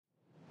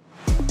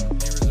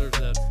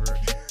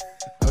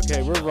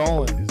Okay, we're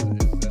rolling. Is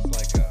this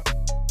like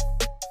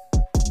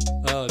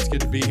Oh, it's good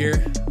to be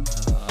here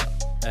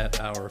at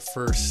our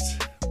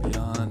first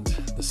Beyond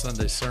the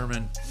Sunday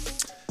sermon,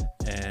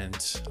 and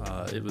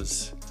it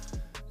was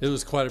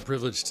quite a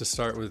privilege to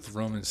start with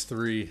Romans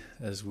 3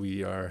 as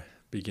we are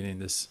beginning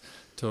this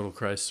Total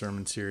Christ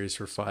sermon series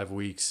for 5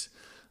 weeks,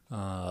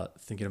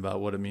 thinking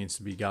about what it means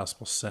to be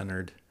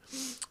gospel-centered.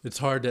 It's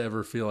hard to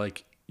ever feel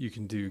like you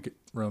can do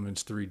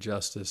Romans 3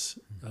 justice,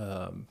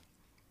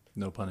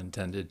 no pun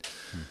intended.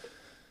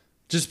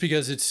 Just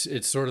because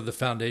it's sort of the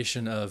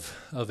foundation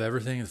of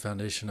everything, the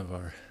foundation of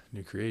our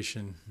new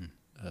creation.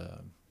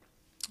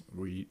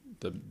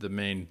 The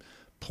main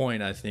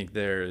point I think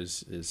there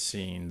is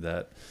seeing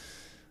that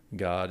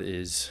God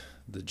is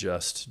the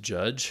just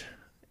judge,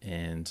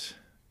 and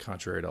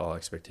contrary to all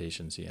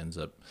expectations, he ends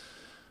up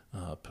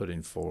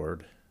putting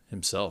forward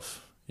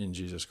himself in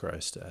Jesus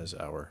Christ as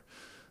our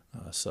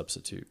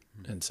substitute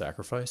and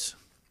sacrifice.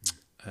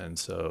 And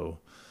so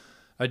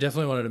I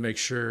definitely wanted to make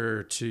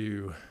sure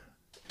to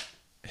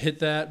hit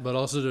that, but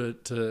also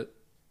to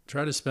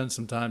try to spend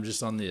some time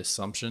just on the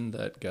assumption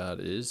that God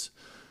is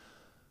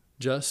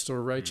just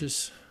or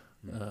righteous,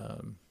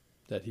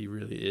 that he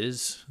really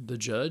is the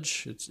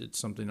judge. It's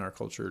something our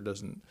culture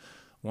doesn't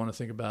want to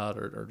think about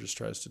or just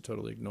tries to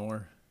totally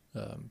ignore.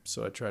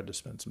 So I tried to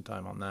spend some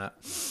time on that,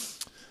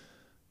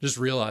 just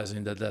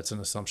realizing that that's an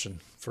assumption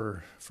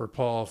for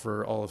Paul,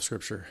 for all of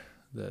Scripture,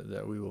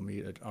 that we will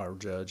meet our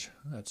judge.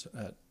 That's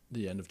at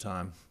the end of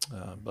time.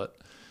 But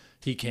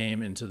he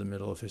came into the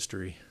middle of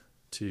history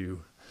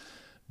to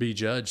be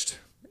judged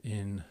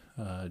in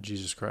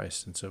Jesus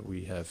Christ, and so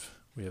we have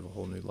a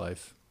whole new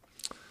life.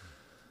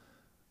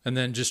 And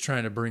then just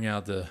trying to bring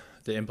out the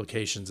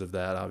implications of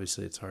that.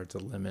 Obviously, it's hard to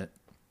limit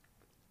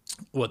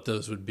what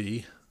those would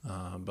be,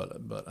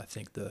 but I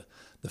think the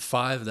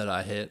 5 that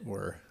I hit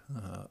were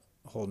a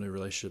whole new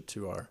relationship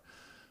to our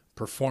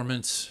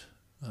performance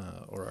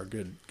or our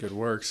good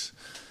works,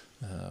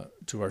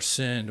 to our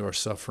sin, to our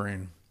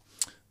suffering,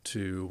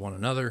 to one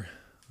another,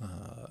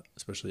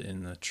 especially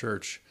in the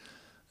church,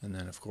 and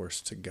then, of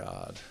course, to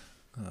God.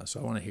 So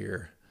I want to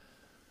hear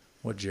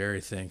what Jerry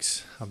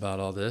thinks about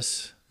all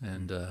this,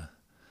 and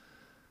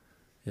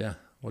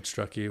what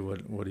struck you?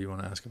 What do you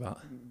want to ask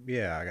about?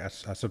 Yeah,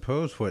 I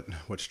suppose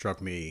what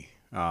struck me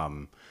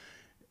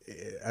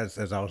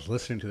as I was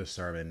listening to the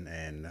sermon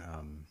and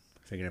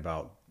thinking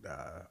about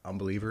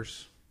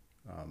unbelievers,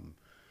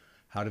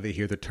 how do they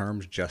hear the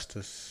terms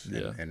justice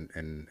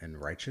and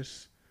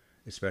righteous,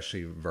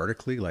 especially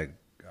vertically, like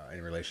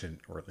in relation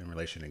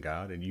to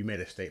God? And you made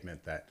a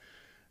statement that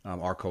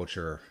our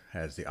culture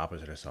has the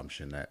opposite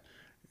assumption that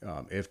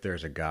if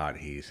there's a God,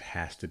 he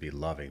has to be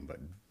loving, but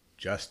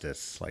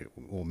justice, like,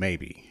 well,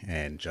 maybe,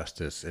 and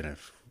justice, and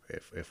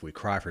if we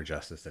cry for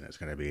justice, then it's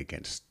going to be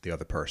against the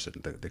other person,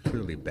 the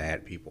clearly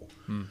bad people.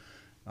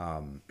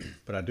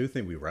 But I do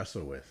think we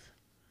wrestle with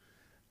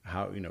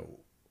how,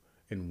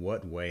 in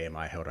what way am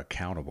I held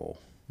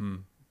accountable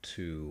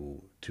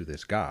to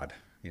this God?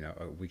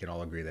 We can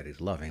all agree that he's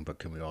loving, but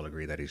can we all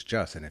agree that he's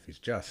just? And if he's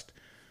just,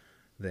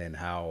 then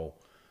how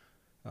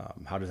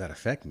does that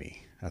affect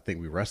me? I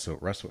think we wrestle.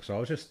 So I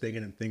was just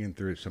thinking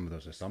through some of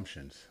those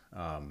assumptions.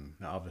 Now,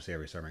 obviously,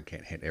 every sermon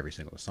can't hit every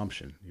single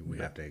assumption. We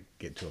have to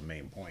get to a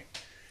main point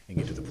and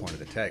get to the point of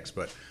the text.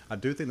 But I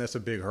do think that's a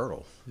big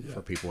hurdle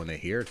for people when they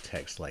hear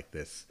text like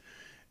this.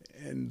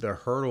 And the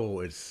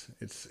hurdle is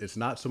it's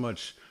not so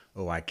much,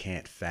 oh, I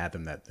can't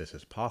fathom that this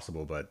is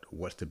possible, but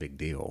what's the big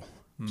deal,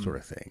 sort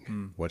of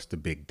thing. What's the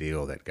big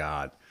deal that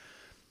God,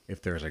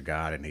 if there's a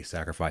God and he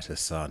sacrificed his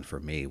son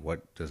for me,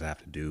 what does that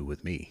have to do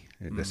with me?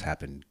 This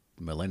happened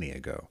millennia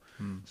ago.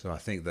 So I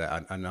think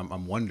that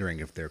I'm wondering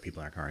if there are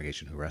people in our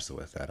congregation who wrestle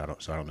with that. I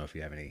don't know if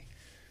you have any.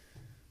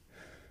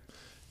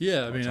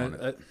 Yeah, I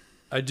mean,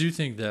 I do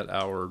think that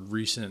our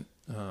recent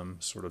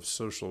sort of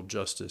social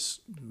justice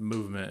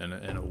movement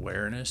and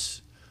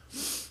awareness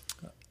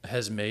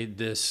has made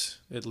this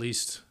at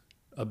least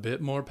a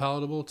bit more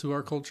palatable to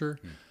our culture.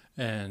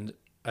 And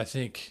I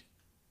think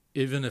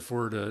even if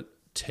we're to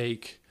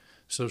take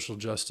social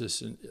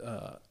justice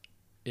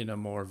in a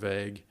more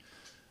vague,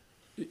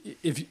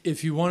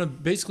 if you want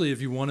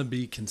to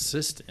be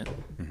consistent,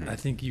 I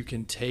think you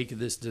can take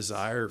this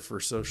desire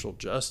for social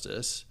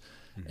justice,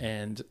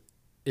 and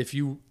if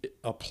you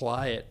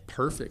apply it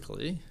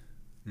perfectly,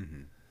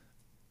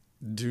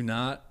 do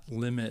not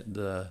limit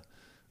the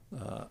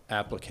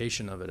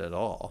application of it at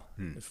all.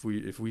 If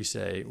we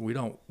say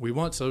we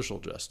want social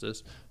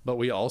justice, but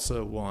we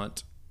also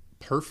want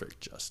perfect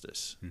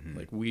justice.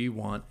 Like, we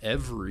want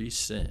every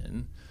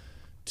sin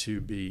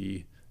to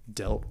be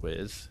dealt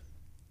with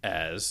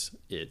as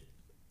it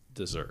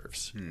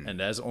deserves,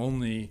 and as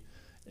only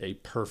a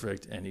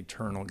perfect and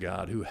eternal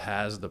God who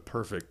has the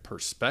perfect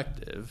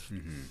perspective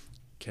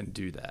can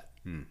do that,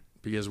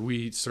 because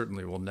we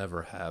certainly will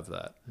never have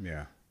that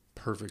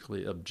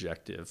perfectly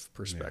objective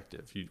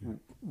perspective.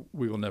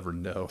 We will never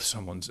know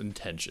someone's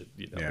intention,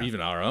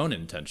 even our own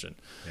intention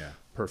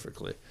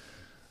perfectly.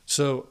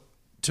 So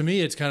to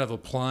me, it's kind of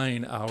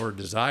applying our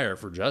desire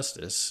for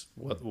justice,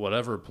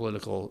 whatever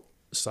political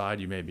side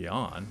you may be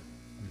on,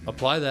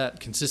 apply that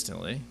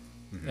consistently,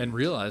 and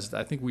realize that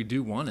I think we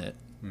do want it.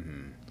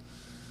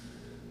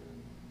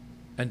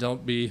 And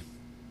don't be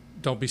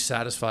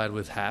satisfied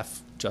with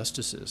half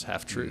justices,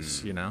 half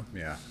truths. You know.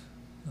 Yeah.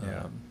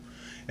 Yeah.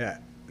 Yeah.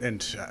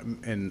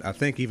 And I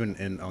think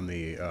even on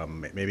the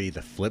maybe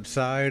the flip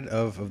side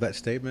of that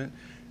statement,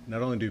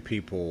 not only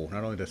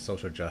does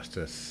social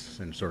justice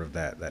and sort of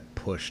that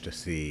push to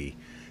see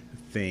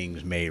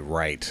things made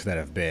right that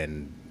have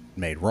been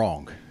made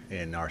wrong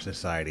in our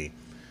society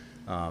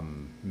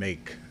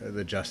make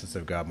the justice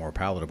of God more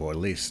palatable, at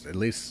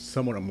least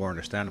somewhat more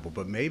understandable.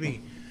 But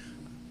maybe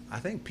I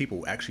think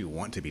people actually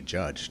want to be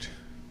judged.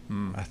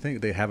 I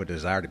think they have a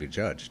desire to be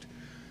judged.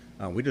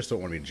 We just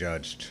don't want to be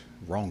judged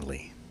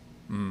wrongly.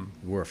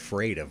 We're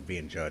afraid of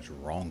being judged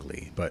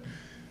wrongly, but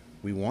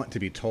we want to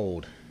be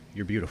told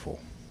you're beautiful.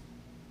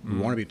 We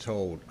want to be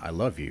told I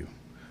love you.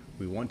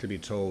 We want to be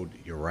told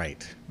you're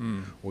right.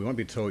 We want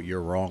to be told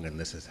you're wrong and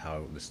this is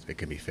how it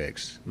can be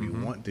fixed. We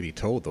want to be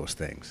told those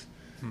things.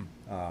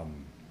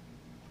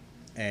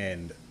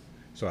 And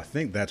so I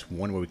think that's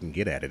one way we can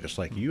get at it. It's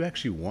like you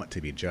actually want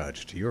to be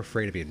judged. You're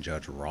afraid of being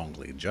judged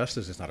wrongly.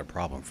 Justice is not a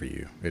problem for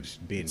you. It's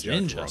being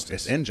judged wrong.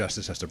 It's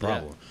injustice that's the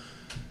problem.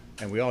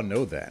 Yeah. And we all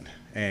know that.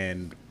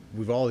 And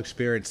we've all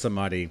experienced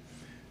somebody,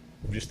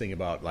 just think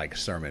about like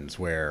sermons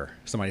where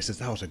somebody says,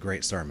 that was a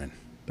great sermon.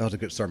 That was a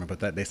good sermon.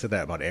 But they said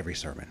that about every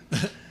sermon.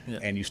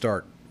 And you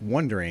start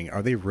wondering,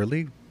 are they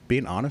really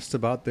being honest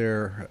about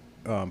their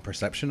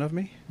perception of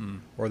me?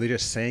 Or are they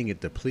just saying it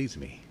to please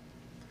me?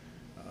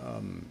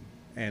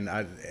 And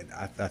I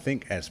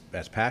think as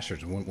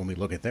pastors, when we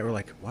look at that, we're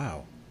like,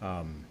 wow,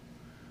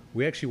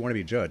 we actually want to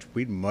be judged.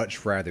 We'd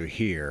much rather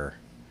hear,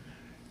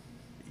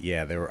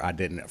 I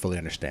didn't fully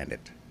understand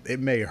it. It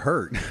may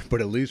hurt,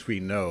 but at least we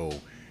know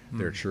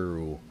their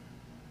true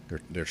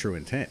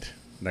intent,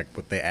 like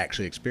what they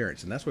actually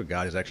experience. And that's what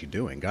God is actually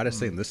doing. God is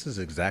saying, this is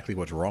exactly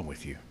what's wrong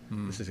with you.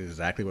 This is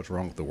exactly what's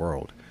wrong with the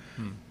world.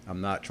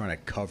 I'm not trying to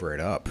cover it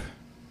up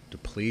to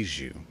please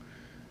you.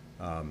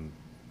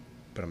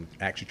 But I'm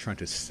actually trying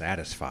to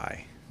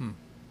satisfy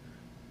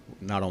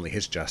not only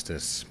his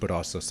justice, but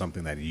also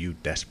something that you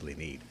desperately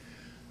need.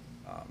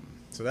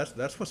 So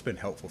that's what's been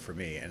helpful for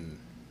me. And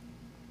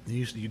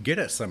you get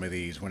at some of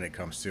these when it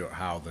comes to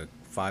how the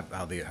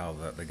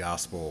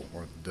gospel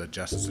or the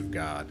justice of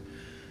God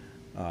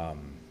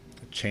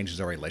changes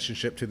our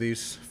relationship to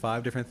these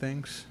 5 different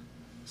things.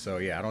 So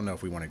I don't know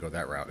if we want to go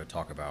that route to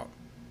talk about.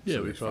 Yeah,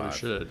 we probably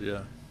should.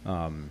 Yeah.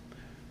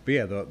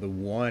 But the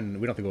one, we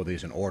don't have to go with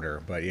these in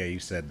order, but you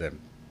said that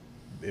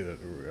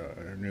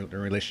in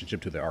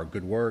relationship to our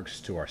good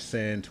works, to our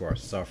sin, to our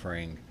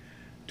suffering,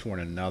 to one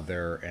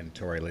another, and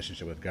to our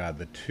relationship with God,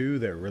 the 2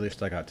 that really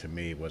stuck out to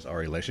me was our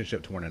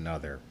relationship to one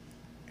another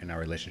and our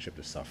relationship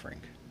to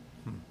suffering.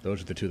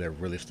 Those are the 2 that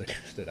really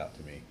stood out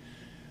to me.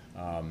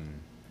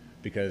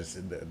 Because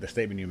the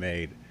statement you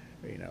made,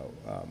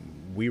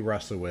 we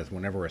wrestle with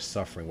whenever we're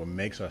suffering, what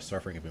makes our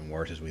suffering even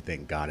worse is we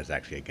think God is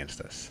actually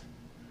against us.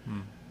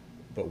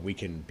 But we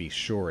can be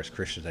sure as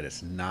Christians that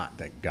it's not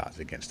that God's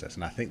against us.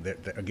 And I think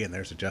that again,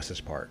 there's the justice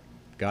part.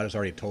 God has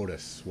already told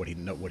us what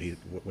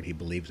he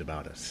believes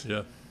about us.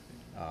 Yeah.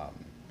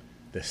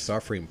 The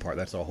suffering part,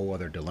 that's a whole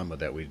other dilemma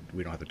that we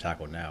don't have to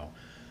tackle now.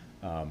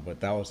 But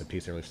that was the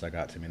piece that really stuck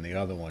out to me. And the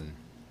other one,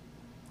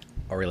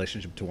 our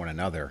relationship to one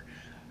another.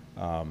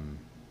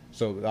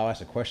 So I'll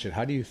ask a question.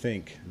 How do you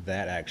think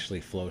that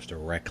actually flows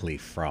directly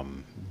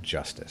from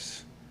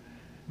justice?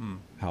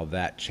 How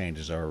that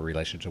changes our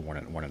relationship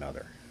to one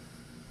another?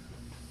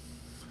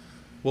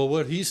 Well,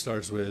 what he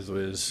starts with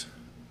is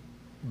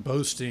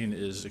boasting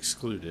is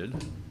excluded.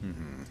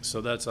 So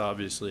that's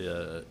obviously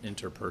a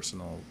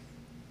interpersonal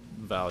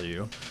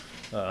value.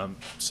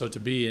 So to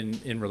be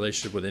in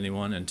relationship with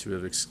anyone and to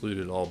have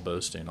excluded all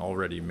boasting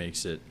already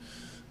makes it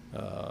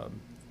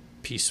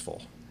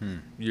peaceful.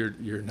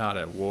 You're not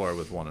at war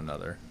with one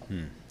another.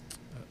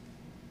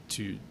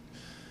 To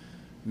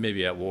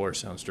maybe at war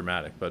sounds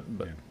dramatic, but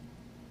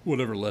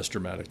whatever less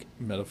dramatic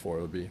metaphor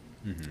it would be.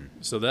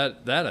 So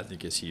that I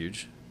think is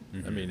huge.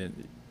 I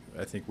mean,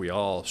 I think we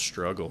all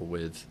struggle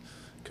with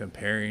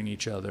comparing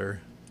each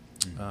other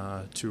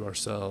to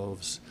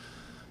ourselves,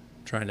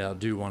 trying to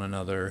outdo one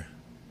another.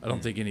 I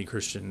don't think any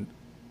Christian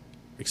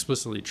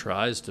explicitly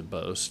tries to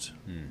boast,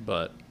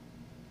 but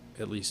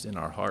at least in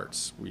our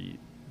hearts, we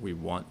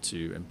want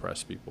to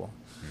impress people.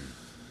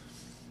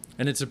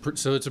 And it's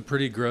a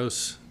pretty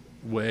gross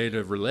way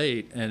to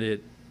relate, and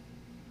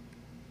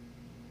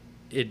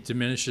it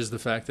diminishes the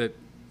fact that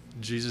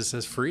Jesus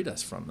has freed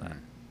us from that.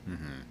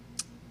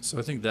 So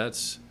I think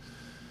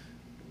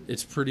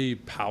it's pretty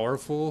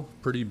powerful,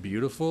 pretty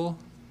beautiful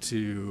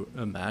to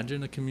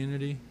imagine a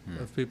community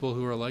of people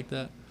who are like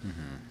that.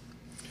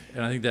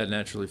 And I think that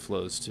naturally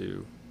flows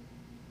to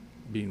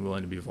being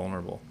willing to be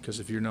vulnerable, because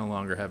if you're no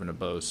longer having to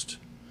boast,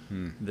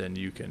 then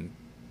you can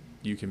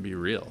be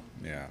real.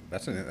 Yeah,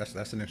 that's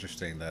an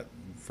interesting that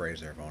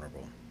phrase there,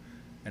 vulnerable.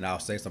 And I'll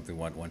say something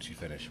once you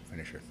finish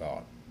your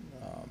thought.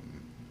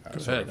 Go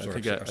ahead.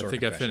 I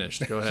think I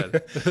finished. Go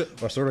ahead.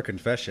 Or sort of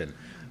confession.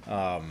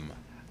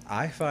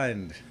 I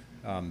find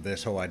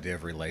this whole idea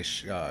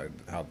of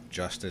how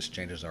justice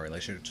changes our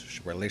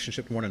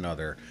relationship to one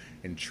another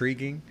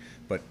intriguing,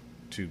 but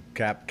to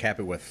cap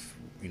it with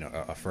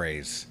a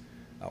phrase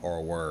or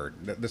a word.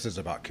 This is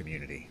about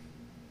community.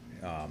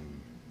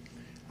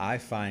 I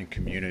find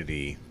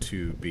community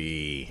to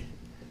be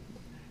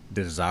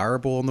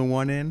desirable on the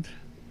one end,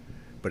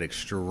 but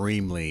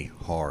extremely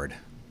hard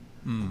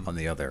on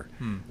the other.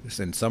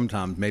 And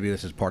sometimes, maybe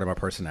this is part of my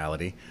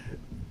personality,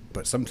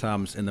 but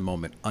sometimes in the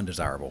moment,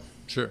 undesirable.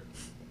 Sure.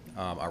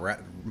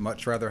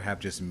 Much rather have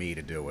just me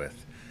to deal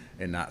with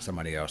and not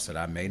somebody else that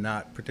I may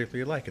not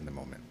particularly like in the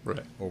moment.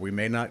 Right. Or we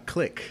may not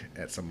click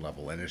at some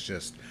level. And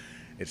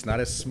it's not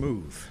as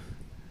smooth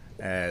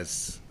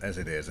as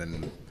it is.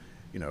 And,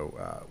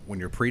 when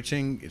you're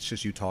preaching, it's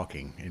just you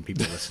talking and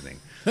people listening.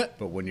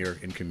 But when you're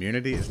in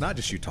community, it's not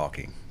just you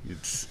talking.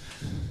 It's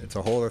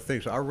a whole other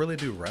thing. So I really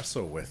do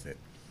wrestle with it.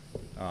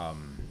 I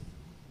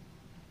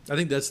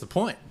think that's the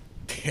point,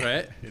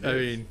 right? I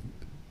mean,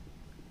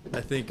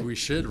 I think we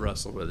should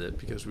wrestle with it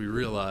because we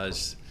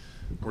realize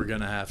we're going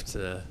to have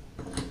to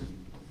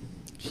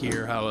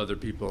hear how other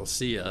people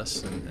see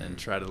us and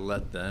try to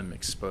let them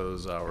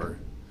expose our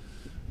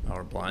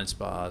blind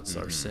spots,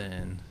 our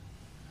sin.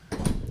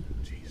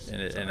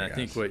 And I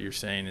think what you're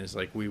saying is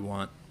like we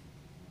want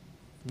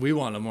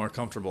a more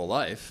comfortable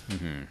life,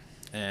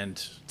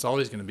 and it's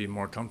always going to be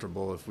more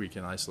comfortable if we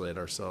can isolate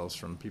ourselves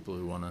from people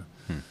who want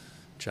to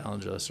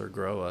challenge us or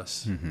grow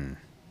us.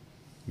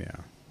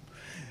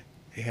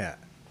 Yeah.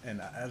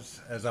 And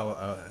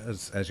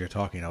as you're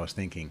talking, I was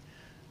thinking,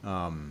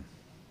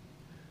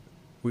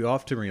 we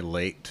often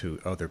relate to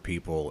other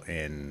people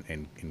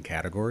in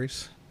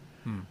categories.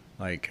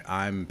 Like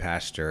I'm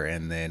pastor,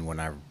 and then when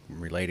I'm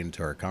relating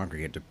to our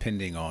congregant,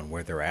 depending on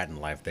where they're at in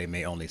life, they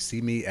may only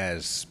see me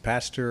as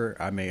pastor.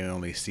 I may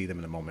only see them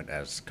in the moment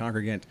as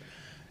congregant,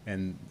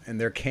 and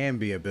there can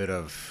be a bit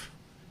of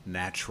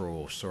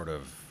natural sort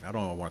of, I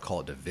don't want to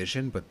call it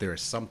division, but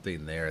there's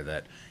something there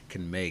that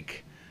can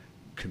make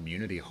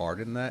community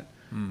hard in that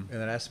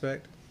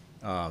aspect.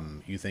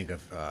 You think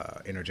of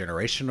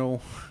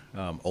intergenerational,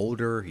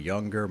 older,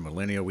 younger,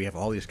 millennial. We have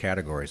all these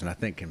categories, and I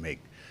think can make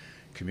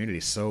community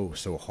so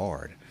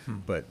hard.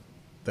 But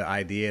the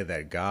idea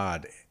that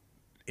God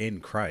in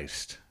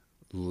Christ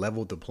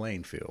leveled the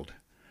playing field,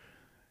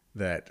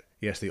 that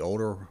yes, the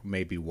older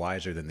may be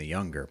wiser than the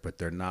younger, but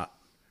they're not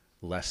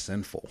less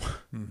sinful,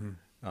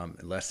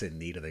 less in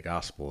need of the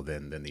gospel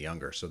than the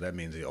younger. So that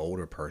means the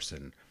older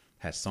person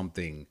has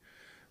something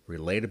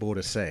relatable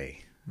to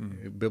say,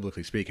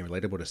 biblically speaking,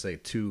 relatable to say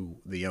to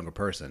the younger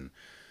person,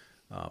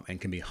 and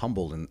can be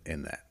humbled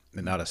in that,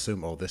 and not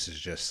assume, oh, this is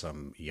just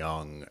some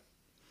young,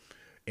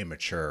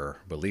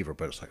 immature believer.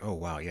 But it's like, oh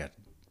wow, yeah,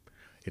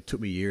 it took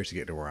me years to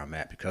get to where I'm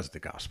at because of the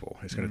gospel.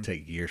 It's going to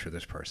take years for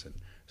this person.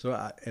 So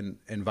and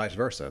vice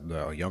versa,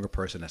 the younger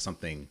person has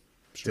something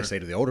to say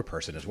to the older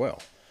person as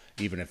well,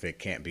 even if it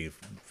can't be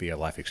via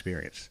life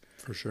experience.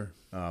 For sure.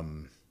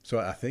 So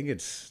I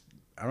think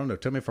I don't know,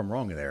 tell me if I'm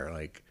wrong there.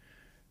 Like,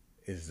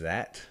 is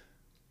that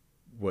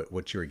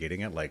what you were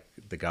getting at? Like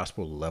the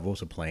gospel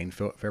levels a playing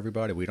field for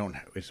everybody. We don't,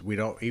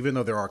 even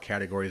though there are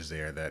categories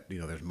there that,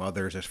 there's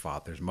mothers,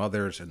 there's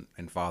mothers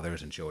and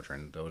fathers and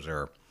children. Those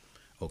are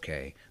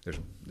okay.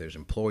 There's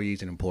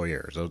employees and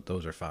employers.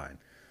 Those are fine.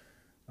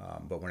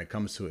 But when it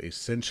comes to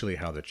essentially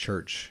how the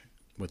church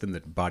within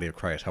the body of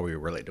Christ, how we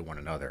relate to one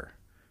another,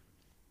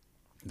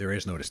 there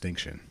is no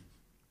distinction.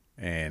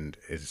 And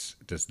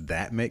does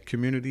that make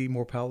community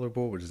more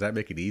palatable? Or does that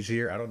make it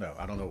easier? I don't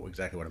know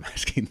exactly what I'm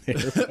asking there.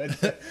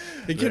 But,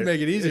 it could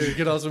make it easier. It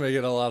could also make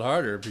it a lot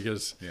harder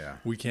because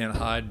we can't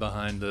hide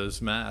behind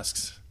those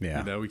masks.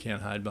 Yeah. We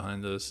can't hide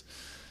behind those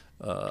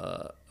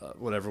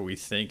whatever we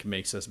think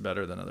makes us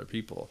better than other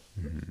people.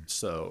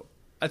 So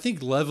I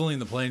think leveling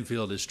the playing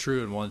field is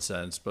true in one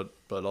sense, but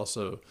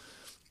also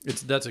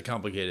that's a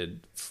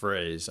complicated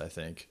phrase, I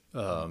think,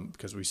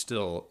 because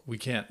we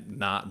can't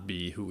not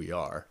be who we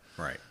are.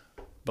 Right.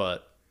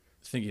 But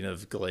thinking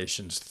of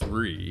Galatians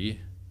 3,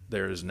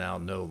 there is now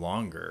no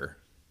longer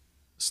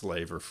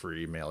slave or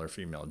free, male or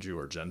female, Jew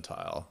or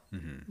Gentile.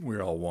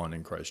 We're all one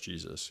in Christ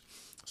Jesus.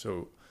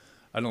 So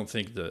I don't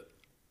think that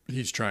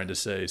he's trying to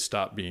say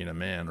stop being a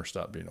man or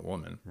stop being a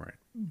woman. Right.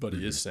 But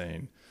he is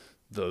saying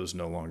those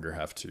no longer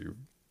have to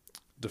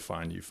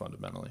define you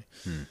fundamentally.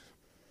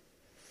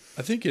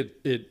 I think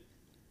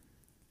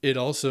it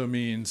also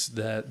means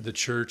that the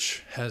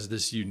church has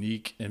this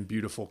unique and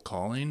beautiful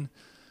calling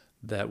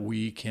that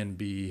we can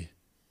be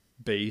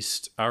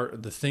based,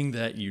 the thing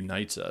that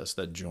unites us,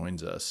 that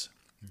joins us,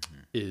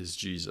 is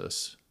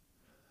Jesus,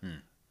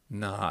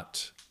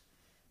 not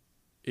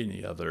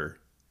any other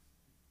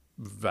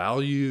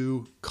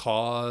value,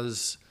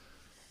 cause,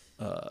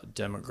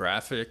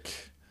 demographic,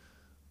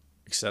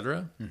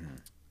 etc.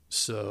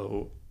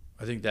 So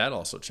I think that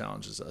also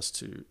challenges us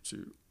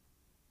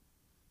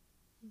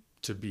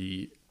to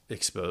be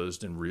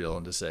exposed and real,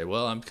 and to say,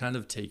 well, I'm kind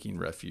of taking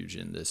refuge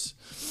in this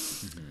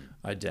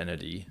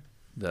identity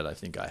that I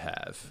think I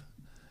have,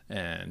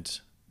 and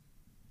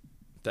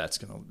that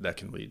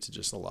can lead to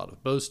just a lot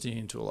of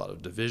boasting, to a lot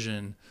of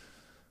division.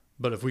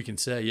 But if we can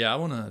say, yeah, I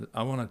want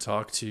to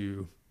talk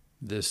to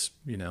this,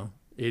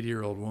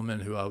 80-year-old woman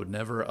who I would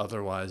never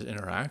otherwise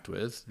interact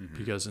with,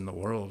 because in the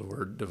world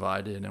we're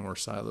divided and we're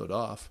siloed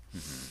off.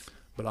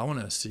 But I want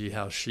to see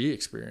how she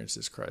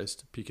experiences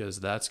Christ, because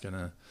that's going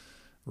to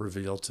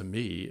reveal to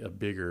me a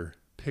bigger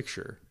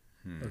picture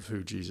of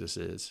who Jesus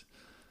is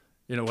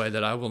in a way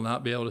that I will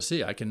not be able to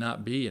see. I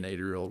cannot be an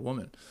 80-year-old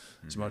woman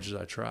as much as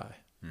I try.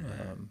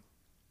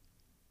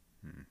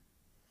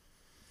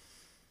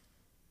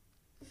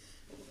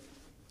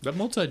 That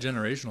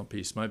multi-generational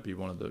piece might be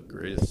one of the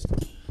greatest.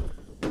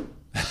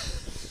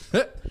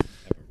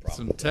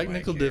 Some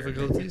technical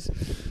difficulties.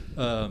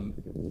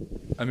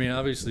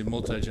 Obviously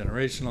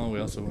multi-generational. We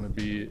also want to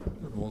be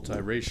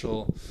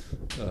multiracial.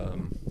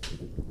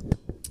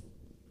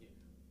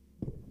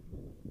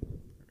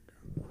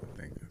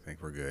 I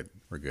think we're good.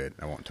 We're good.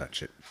 I won't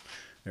touch it.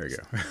 There we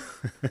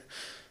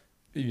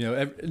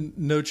go.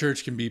 No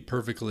church can be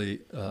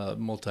perfectly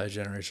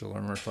multi-generational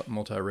or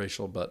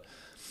multiracial, but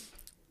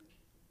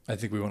I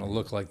think we want to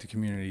look like the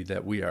community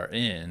that we are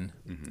in.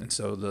 And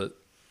so the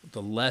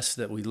less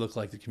that we look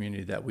like the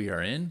community that we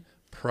are in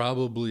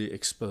probably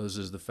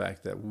exposes the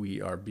fact that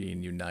we are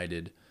being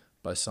united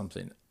by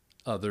something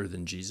other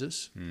than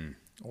Jesus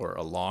or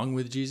along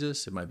with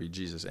Jesus. It might be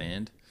Jesus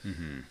and.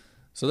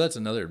 So that's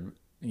another,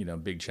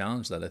 big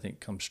challenge that I think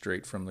comes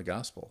straight from the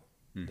gospel.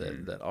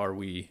 That are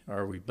we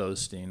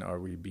boasting? Are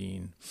we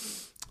being,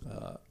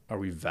 are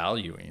we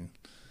valuing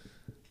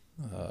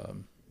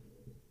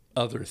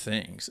other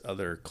things,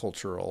 other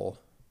cultural,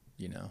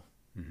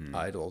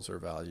 idols or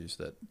values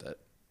that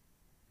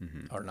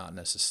are not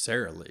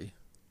necessarily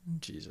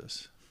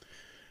Jesus?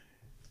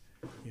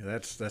 Yeah,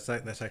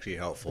 that's actually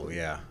helpful.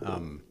 Yeah.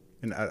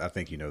 And I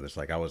think this.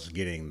 Like, I was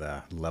getting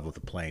the level the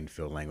playing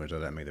field language, though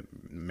that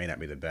may not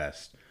be the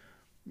best.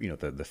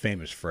 The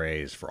famous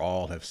phrase, "For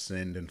all have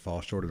sinned and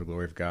fall short of the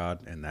glory of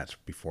God," and that's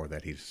before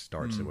that he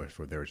starts it with,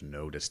 "For there is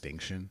no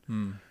distinction."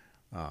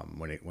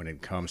 When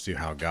it comes to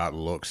how God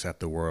looks at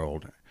the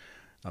world,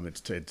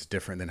 it's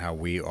different than how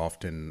we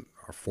often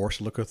are forced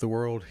to look at the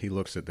world. He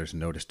looks at, there's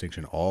no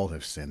distinction. All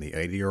have sinned. The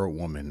 80-year-old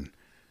woman,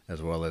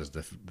 as well as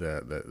the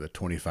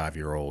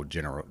 25-year-old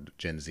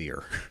Gen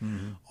Zer,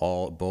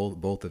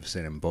 both have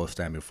sinned and both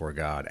stand before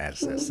God as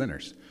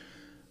sinners.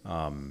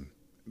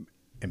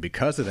 And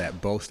because of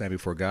that, both stand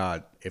before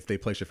God, if they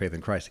place their faith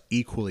in Christ,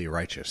 equally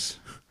righteous.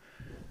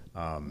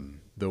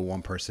 Though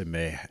one person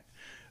may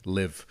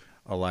live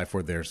a life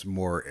where there's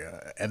more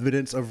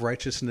evidence of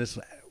righteousness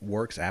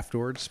works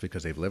afterwards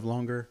because they've lived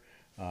longer,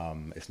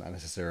 it's not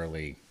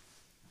necessarily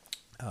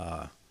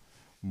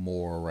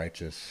more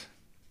righteous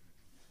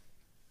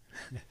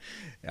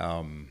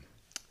in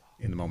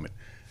the moment.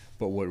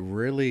 But what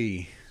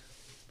really,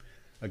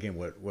 again,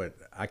 what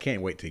I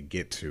can't wait to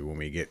get to when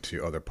we get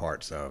to other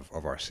parts of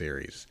our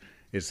series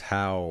is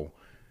how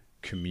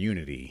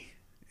community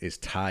is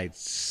tied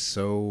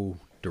so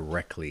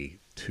directly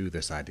to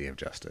this idea of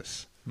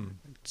justice,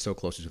 so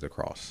closely to the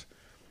cross.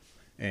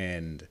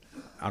 And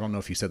I don't know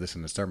if you said this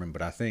in the sermon,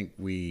 but I think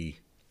we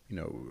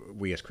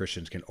as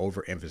Christians can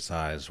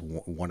overemphasize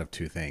one of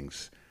two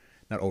things.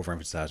 Not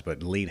overemphasize,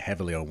 but lean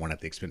heavily on one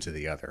at the expense of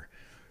the other.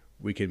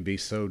 We can be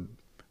so,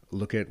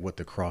 look at what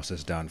the cross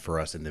has done for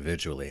us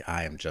individually.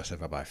 I am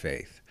justified by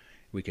faith.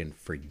 We can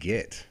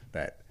forget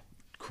that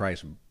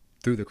Christ,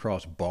 through the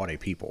cross, bought a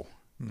people.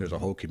 There's a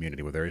whole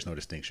community where there is no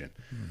distinction.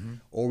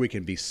 Or we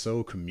can be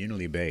so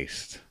communally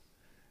based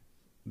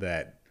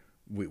that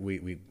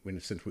we in a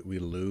sense, we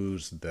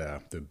lose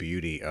the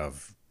beauty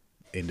of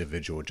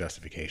individual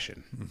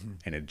justification,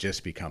 and it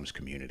just becomes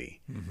community.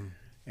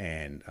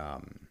 And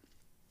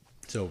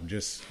so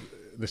just,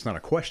 there's not a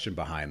question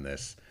behind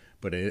this,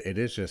 but it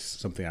is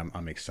just something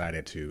I'm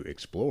excited to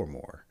explore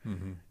more,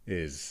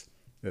 is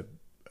that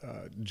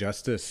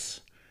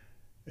justice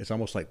is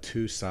almost like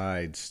two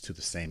sides to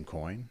the same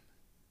coin.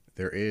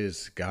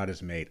 God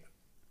has made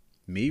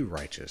me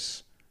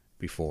righteous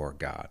before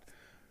God,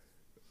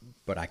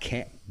 but I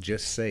can't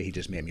just say he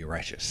just made me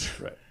righteous.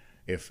 Right.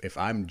 If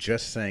I'm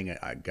just saying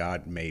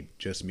God made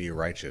just me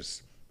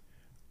righteous,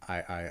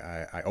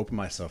 I open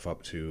myself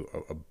up to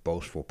a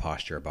boastful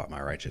posture about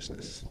my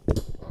righteousness.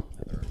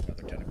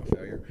 Another technical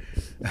failure.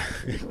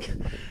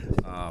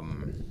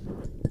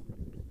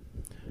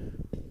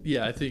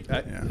 Yeah, I think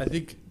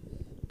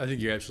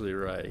you're absolutely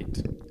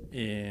right.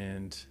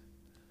 And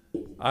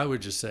I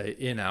would just say,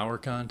 in our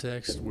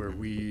context, where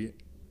we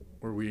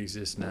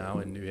exist now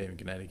in New Haven,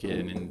 Connecticut,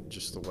 and in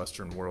just the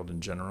Western world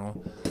in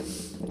general,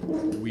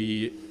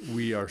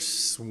 we are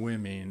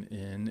swimming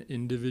in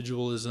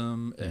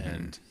individualism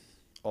and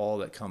all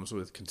that comes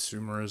with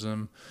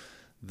consumerism,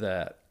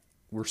 that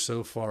we're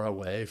so far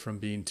away from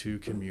being too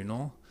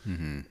communal,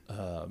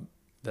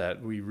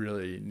 that we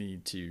really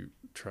need to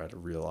try to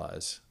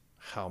realize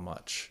how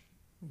much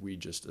we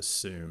just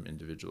assume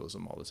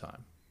individualism all the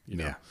time.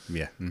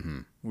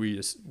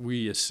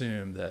 We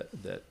assume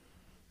that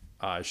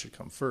I should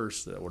come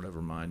first, that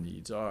whatever my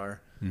needs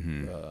are,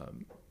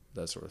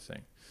 that sort of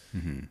thing.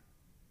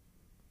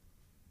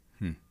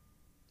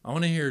 I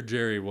want to hear,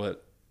 Jerry,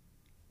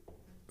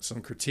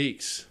 some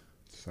critiques.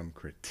 Some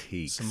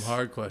critiques. Some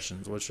hard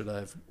questions. What should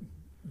I have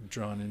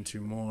drawn into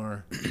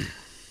more?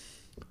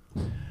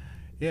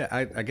 Yeah,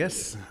 I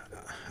guess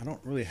I don't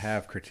really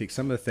have critiques.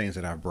 Some of the things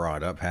that I've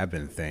brought up have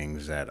been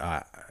things that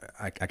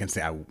I can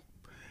say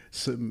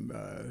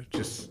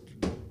just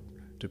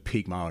to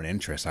pique my own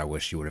interest, I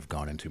wish you would have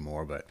gone into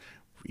more. But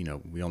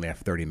we only have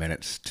 30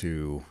 minutes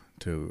to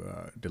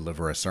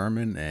deliver a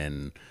sermon,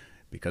 and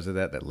because of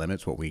that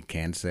limits what we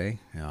can say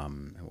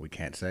and what we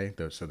can't say.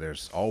 So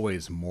there's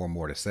always more and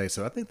more to say.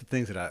 So I think the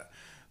things that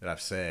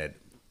I've said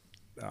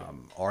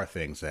are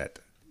things that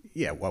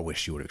I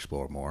wish you would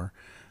explore more.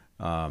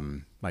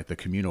 Like the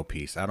communal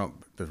piece.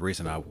 The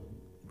reason I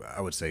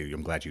would say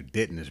I'm glad you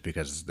didn't is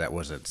because that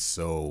wasn't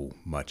so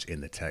much in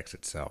the text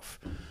itself.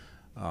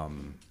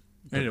 And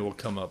it will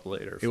come up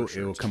later. It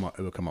will come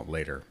up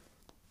later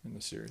in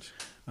the series.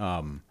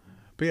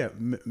 But yeah,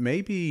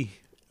 maybe.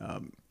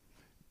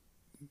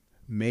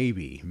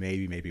 Maybe.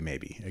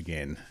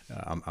 Again,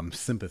 I'm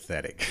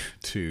sympathetic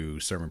to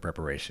sermon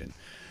preparation,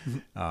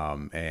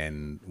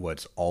 and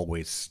what's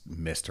always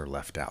missed or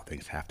left out.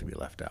 Things have to be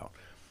left out.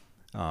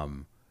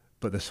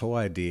 But this whole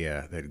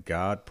idea that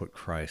God put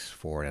Christ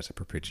forward as a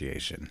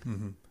propitiation.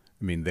 Mm-hmm.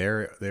 I mean,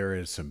 there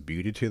is some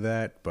beauty to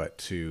that, but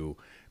to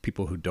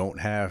people who don't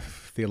have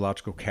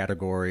theological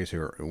categories,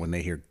 or when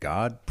they hear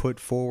God put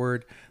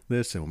forward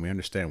this, and when we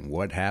understand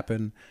what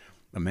happened,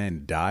 a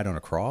man died on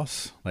a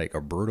cross, like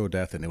a brutal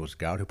death, and it was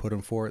God who put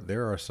him forward.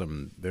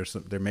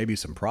 There may be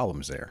some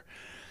problems there.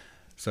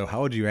 So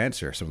how would you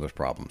answer some of those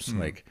problems? Mm.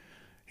 Like,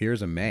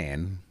 here's a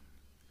man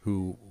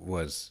who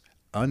was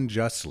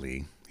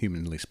unjustly,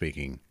 humanly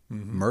speaking,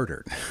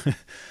 murdered.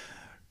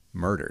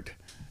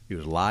 He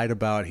was lied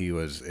about.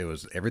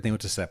 Everything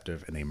was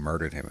deceptive, and they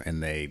murdered him,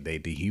 and they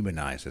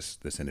dehumanized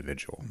this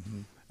individual,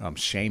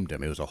 shamed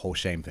him. It was a whole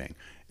shame thing,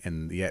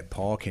 and yet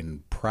Paul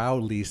can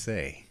proudly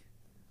say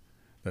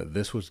that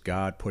this was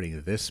God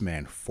putting this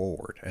man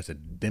forward as a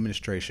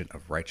demonstration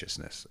of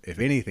righteousness. If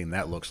anything,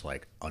 that looks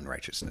like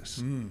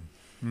unrighteousness.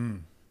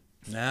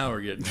 Now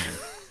we're getting there.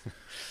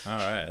 All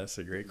right, that's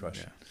a great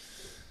question. Yeah.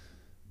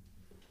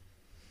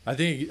 I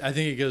think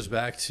it goes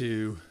back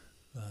to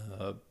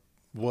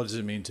what does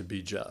it mean to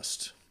be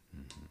just?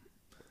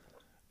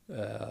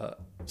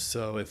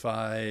 So if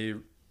I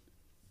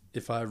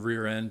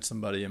rear end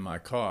somebody in my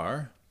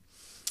car,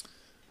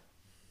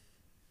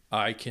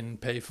 I can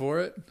pay for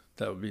it.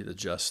 That would be the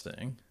just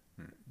thing.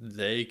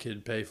 They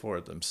could pay for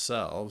it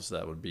themselves.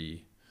 That would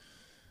be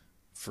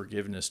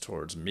forgiveness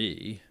towards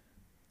me,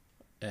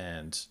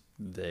 and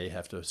they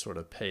have to sort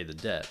of pay the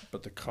debt.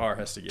 But the car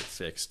has to get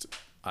fixed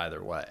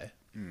either way,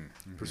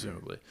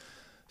 presumably.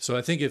 So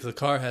I think if the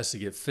car has to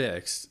get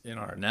fixed, in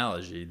our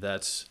analogy,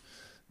 that's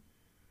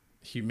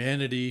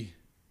humanity.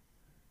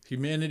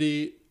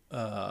 Humanity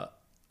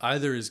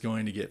either is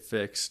going to get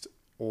fixed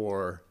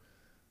or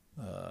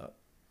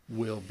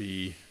will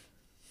be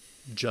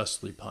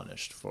justly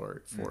punished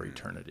for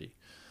eternity.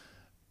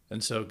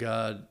 And so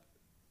God,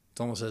 it's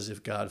almost as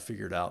if God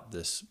figured out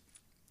this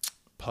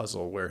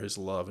puzzle where his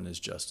love and his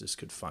justice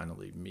could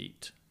finally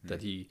meet,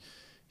 that he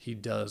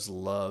does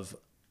love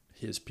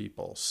his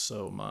people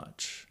so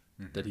much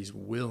that he's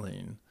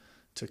willing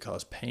to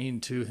cause pain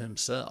to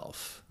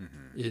himself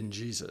in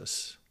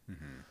Jesus.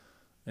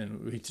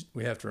 And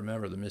we have to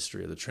remember the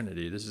mystery of the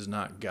Trinity. This is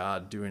not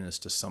God doing this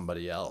to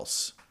somebody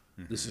else.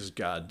 This is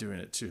God doing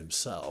it to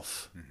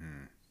himself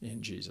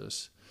in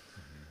Jesus.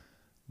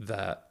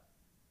 That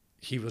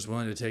he was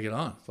willing to take it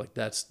on. Like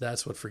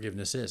that's what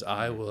forgiveness is.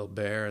 I will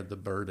bear the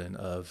burden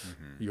of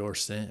your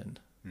sin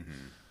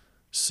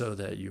so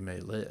that you may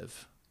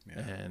live. Yeah.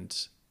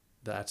 And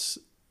that's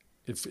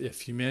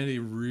if humanity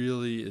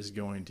really is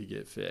going to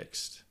get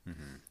fixed,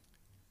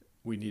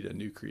 we need a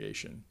new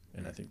creation.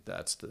 And I think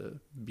that's the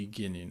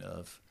beginning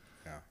of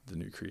the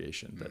new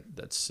creation.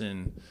 That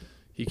sin,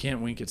 he can't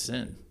wink at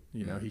sin.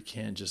 He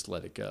can't just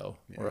let it go,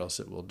 or else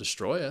it will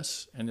destroy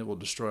us, and it will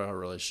destroy our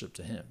relationship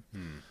to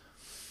him.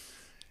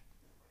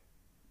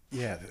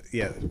 Yeah.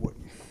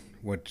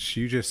 What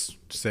you just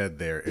said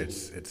there,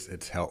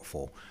 it's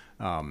helpful.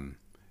 In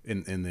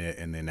the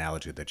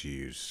analogy that you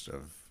used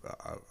of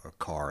a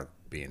car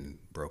being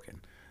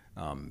broken,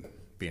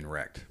 being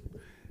wrecked,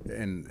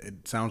 and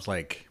it sounds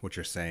like what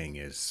you're saying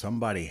is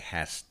somebody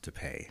has to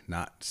pay,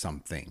 not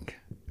something.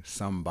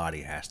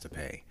 Somebody has to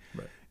pay.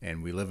 Right.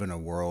 And we live in a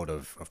world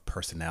of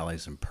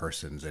personalities and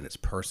persons, and it's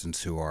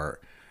persons who are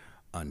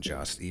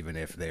unjust, even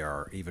if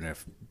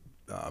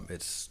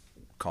it's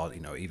called,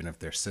 even if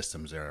there's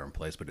systems that are in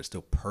place, but it's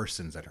still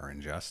persons that are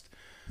unjust.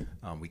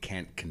 We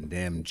can't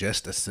condemn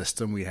just a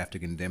system. We have to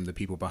condemn the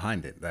people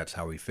behind it. That's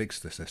how we fix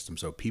the system.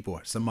 So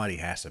somebody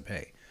has to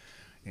pay.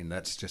 And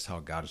that's just how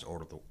God has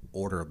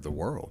order of the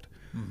world.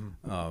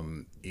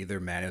 Either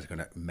man is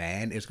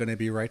going to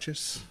be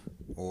righteous,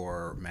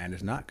 or man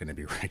is not going to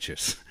be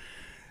righteous.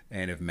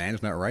 And if man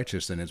is not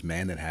righteous, then it's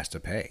man that has to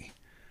pay.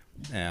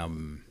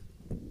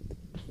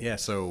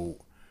 So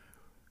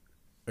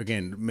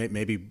again,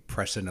 maybe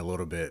pressing a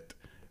little bit,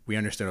 we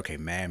understand, okay,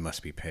 man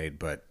must be paid,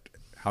 but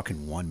how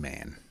can one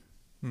man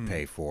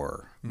pay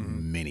for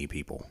many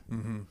people?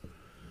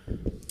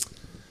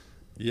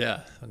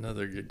 Yeah,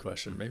 another good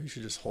question. Maybe you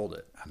should just hold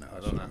it. I know. I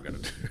don't know. I'm gonna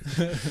do.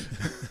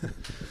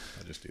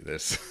 I'll just do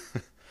this.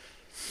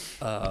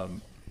 How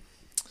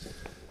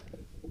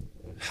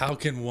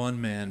can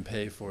one man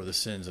pay for the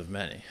sins of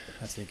many?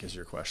 I think is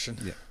your question.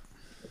 Yeah.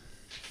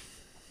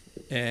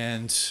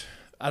 And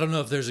I don't know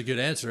if there's a good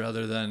answer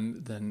other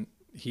than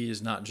he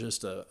is not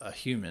just a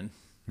human.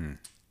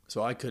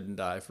 So I couldn't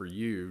die for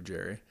you,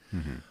 Jerry.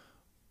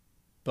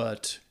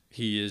 But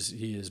he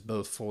is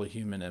both fully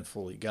human and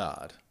fully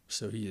God.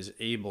 So he is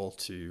able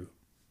to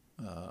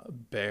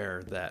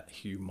bear that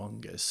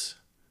humongous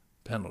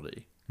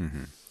penalty.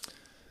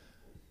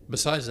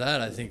 Besides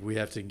that, I think we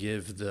have to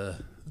give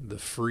the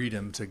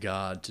freedom to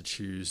God to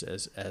choose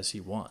as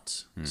he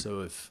wants.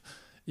 So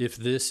if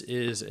this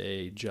is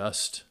a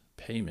just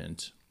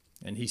payment,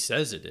 and he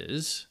says it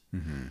is,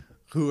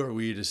 who are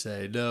we to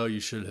say, no, you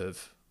should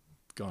have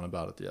gone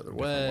about it the other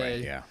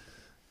way. Yeah.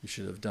 You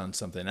should have done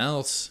something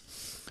else.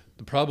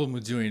 The problem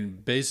with doing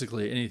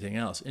basically anything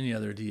else, any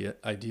other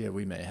idea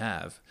we may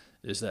have,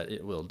 is that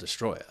it will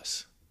destroy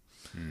us.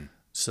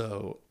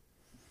 So,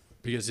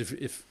 because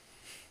if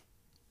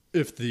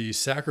the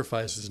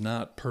sacrifice is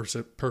not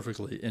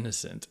perfectly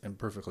innocent and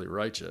perfectly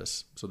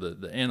righteous, so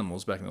the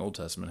animals back in the Old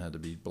Testament had to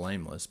be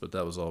blameless, but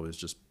that was always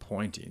just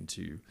pointing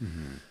to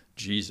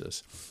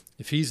Jesus.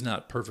 If he's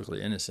not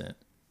perfectly innocent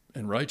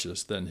and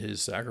righteous, then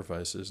his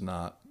sacrifice is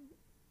not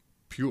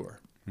pure.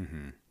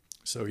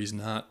 So he's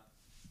not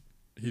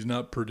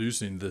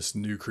producing this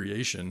new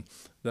creation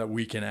that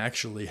we can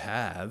actually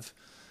have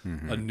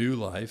a new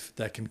life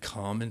that can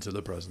come into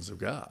the presence of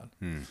God.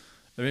 And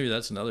maybe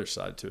that's another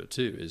side to it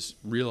too, is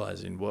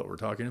realizing what we're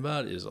talking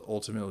about is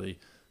ultimately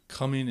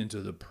coming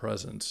into the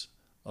presence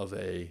of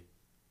a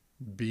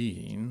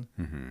being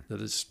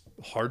that is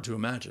hard to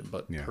imagine,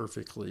 but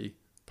perfectly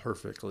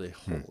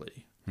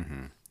holy.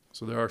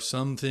 So there are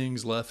some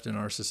things left in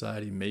our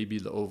society, maybe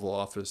the Oval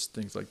Office,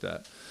 things like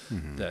that,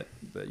 that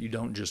you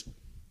don't just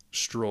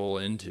stroll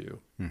into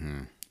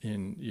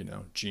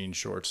in jean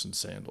shorts and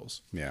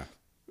sandals. Yeah.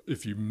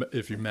 If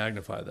you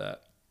magnify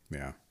that,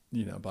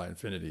 by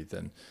infinity,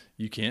 then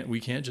we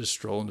can't just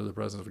stroll into the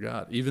presence of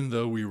God, even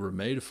though we were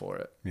made for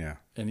it. Yeah.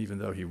 And even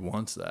though he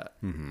wants that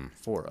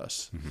for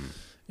us.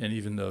 And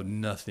even though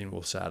nothing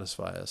will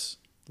satisfy us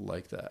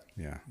like that.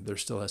 Yeah. There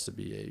still has to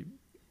be a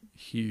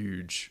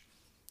huge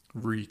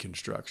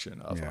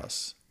reconstruction of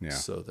us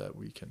so that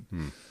we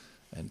can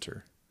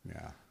enter.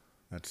 Yeah.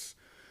 That's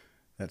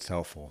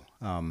helpful.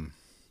 And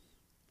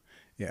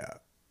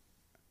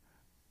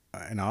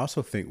I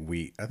also think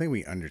we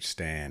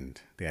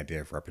understand the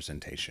idea of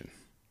representation.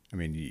 I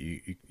mean,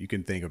 you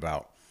can think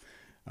about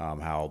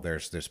how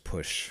there's this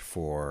push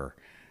for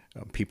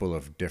people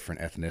of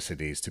different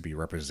ethnicities to be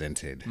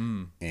represented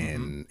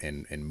in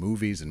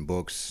movies and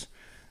books,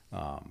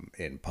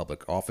 in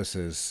public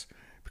offices,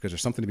 because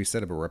there's something to be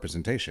said about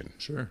representation.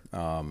 Sure.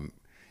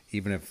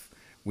 Even if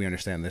we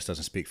understand this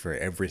doesn't speak for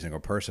every single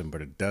person,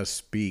 but it does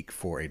speak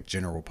for a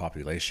general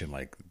population.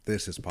 Like,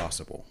 this is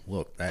possible.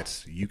 Look,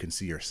 you can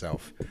see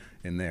yourself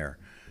in there.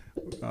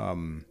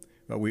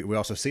 But we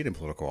also see it in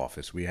political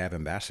office. We have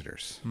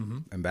ambassadors.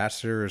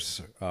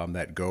 Ambassadors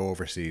that go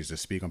overseas to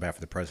speak on behalf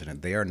of the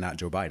president. They are not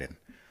Joe Biden,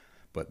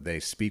 but they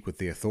speak with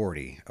the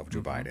authority of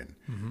Joe Biden.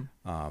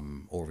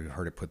 Or we've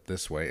heard it put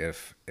this way: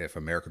 if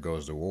America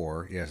goes to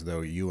war, yes, though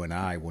you and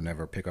I will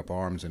never pick up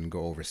arms and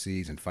go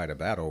overseas and fight a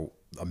battle,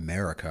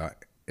 America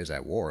is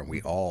at war, and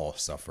we all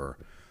suffer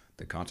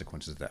the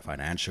consequences of that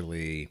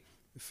financially,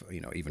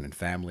 even in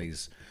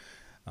families.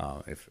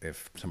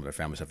 If some of their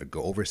families have to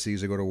go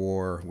overseas to go to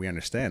war, we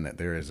understand that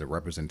there is a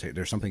representation.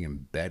 There's something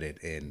embedded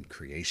in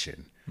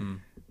creation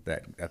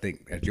that I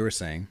think, as you were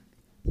saying,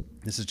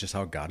 this is just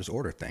how God has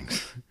ordered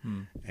things.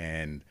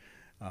 And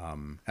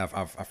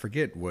I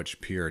forget which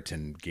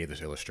Puritan gave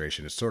this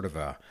illustration. It's sort of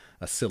a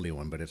silly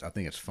one, but I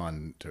think it's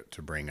fun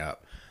to bring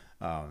up.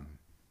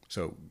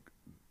 So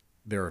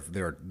there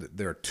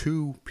are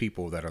two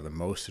people that are the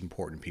most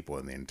important people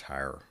in the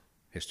entire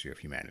history of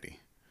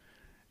humanity: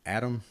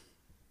 Adam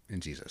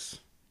and Jesus.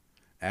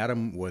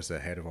 Adam was the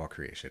head of all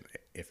creation.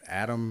 If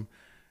Adam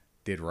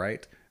did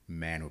right,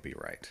 man would be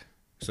right.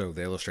 So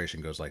the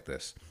illustration goes like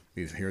this: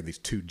 here are these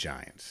two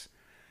giants,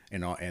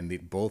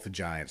 and both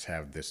giants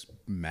have this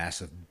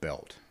massive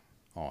belt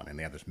on, and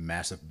they have this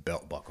massive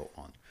belt buckle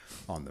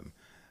on them.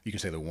 You can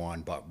say the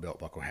one belt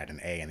buckle had an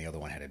A, and the other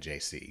one had a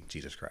JC,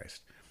 Jesus Christ.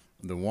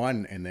 The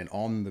one, and then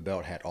on the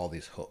belt had all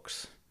these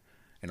hooks,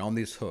 and on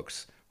these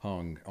hooks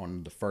hung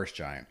on the first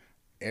giant.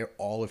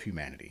 All of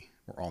humanity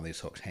were on these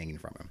hooks hanging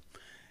from him,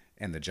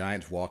 and the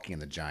giant's walking,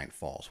 and the giant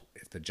falls.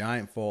 If the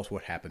giant falls,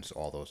 what happens to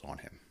all those on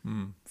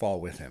him? Fall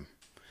with him.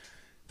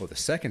 Well, the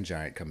second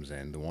giant comes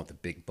in, the one with the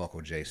big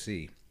buckle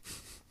JC,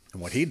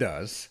 and what he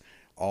does,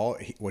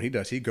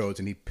 he goes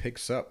and he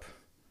picks up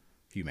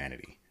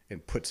humanity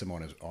and puts him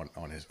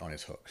on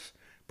his hooks,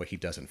 but he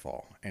doesn't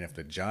fall. And if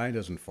the giant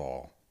doesn't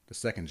fall, the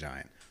second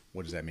giant,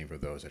 what does that mean for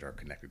those that are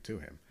connected to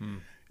him?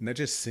 And that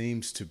just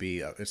seems to be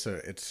it's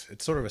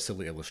sort of a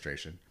silly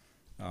illustration.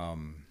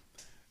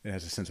 It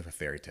has a sense of a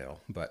fairy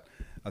tale, but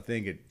I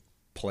think it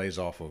plays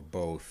off of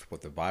both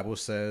what the Bible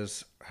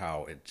says,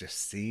 how it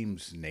just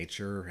seems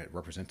nature it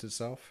represents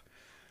itself,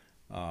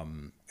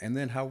 and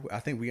then how I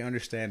think we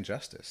understand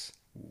justice.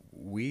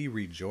 We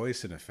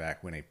rejoice in the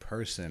fact when a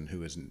person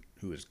who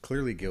is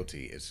clearly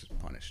guilty is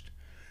punished.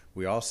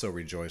 We also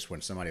rejoice when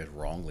somebody is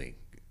wrongly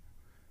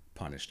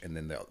punished, and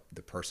then the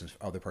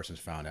other person's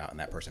found out, and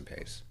that person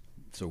pays.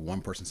 So one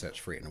person sets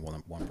free, and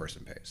one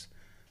person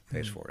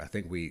pays for it. I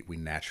think we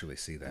naturally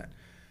see that,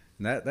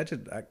 and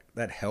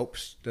that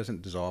helps.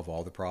 Doesn't dissolve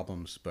all the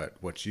problems, but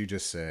what you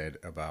just said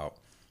about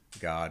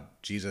God,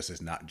 Jesus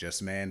is not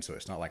just man, so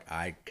it's not like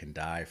I can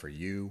die for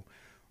you,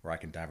 or I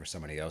can die for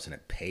somebody else and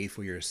it pay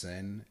for your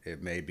sin.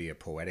 It may be a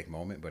poetic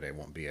moment, but it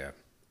won't be a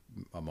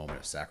moment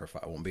of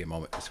sacrifice. It won't be a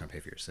moment that's going to pay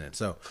for your sin.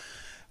 So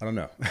I don't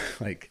know.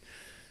 Like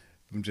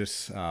I'm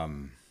just,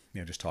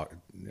 just talking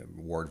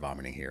word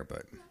vomiting here,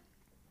 but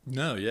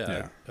no,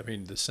 yeah. I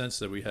mean, the sense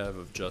that we have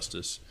of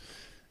justice,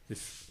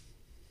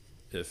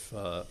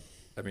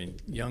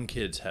 young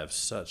kids have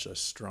such a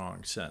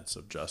strong sense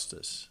of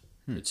justice.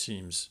 It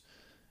seems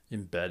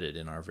embedded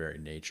in our very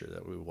nature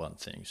that we want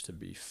things to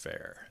be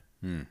fair.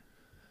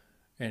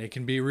 And it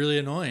can be really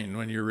annoying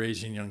when you're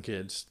raising young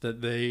kids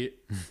that they,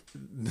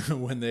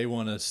 when they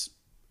want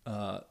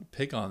to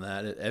pick on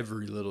that at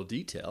every little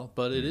detail.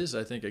 But it is,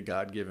 I think, a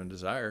God-given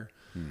desire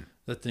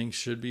that things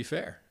should be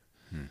fair.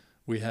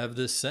 We have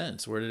this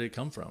sense. Where did it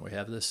come from? We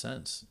have this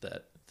sense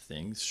that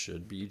things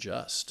should be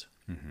just.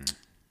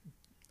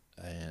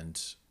 And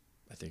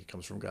I think it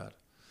comes from God.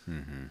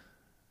 And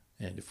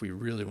if we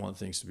really want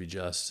things to be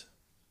just,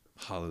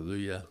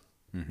 hallelujah,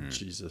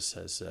 Jesus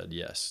has said,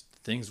 yes,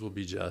 things will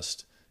be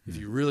just. If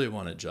you really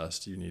want it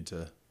just, you need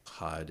to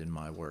hide in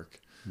my work,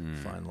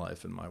 find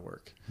life in my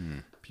work,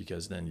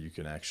 because then you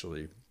can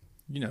actually,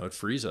 it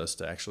frees us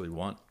to actually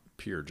want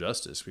pure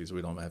justice because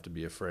we don't have to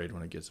be afraid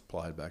when it gets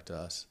applied back to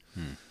us.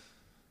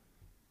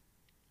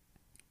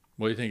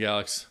 What do you think,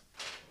 Alex?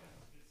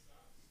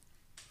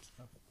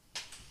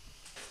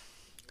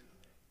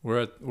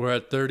 We're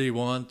at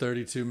 31,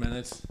 32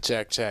 minutes.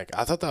 Check.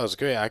 I thought that was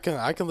great. I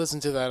can listen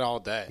to that all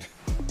day.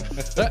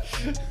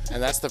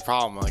 And that's the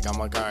problem. Like I'm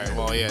like, all right,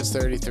 well, yeah, it's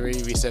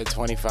 33. We said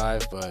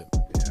 25, but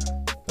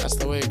that's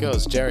the way it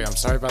goes. Jerry, I'm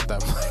sorry about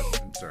that.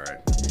 It's all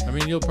right. I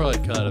mean, you'll probably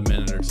cut a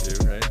minute or two,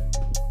 right?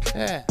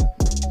 Yeah,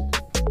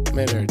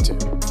 minute or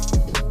two.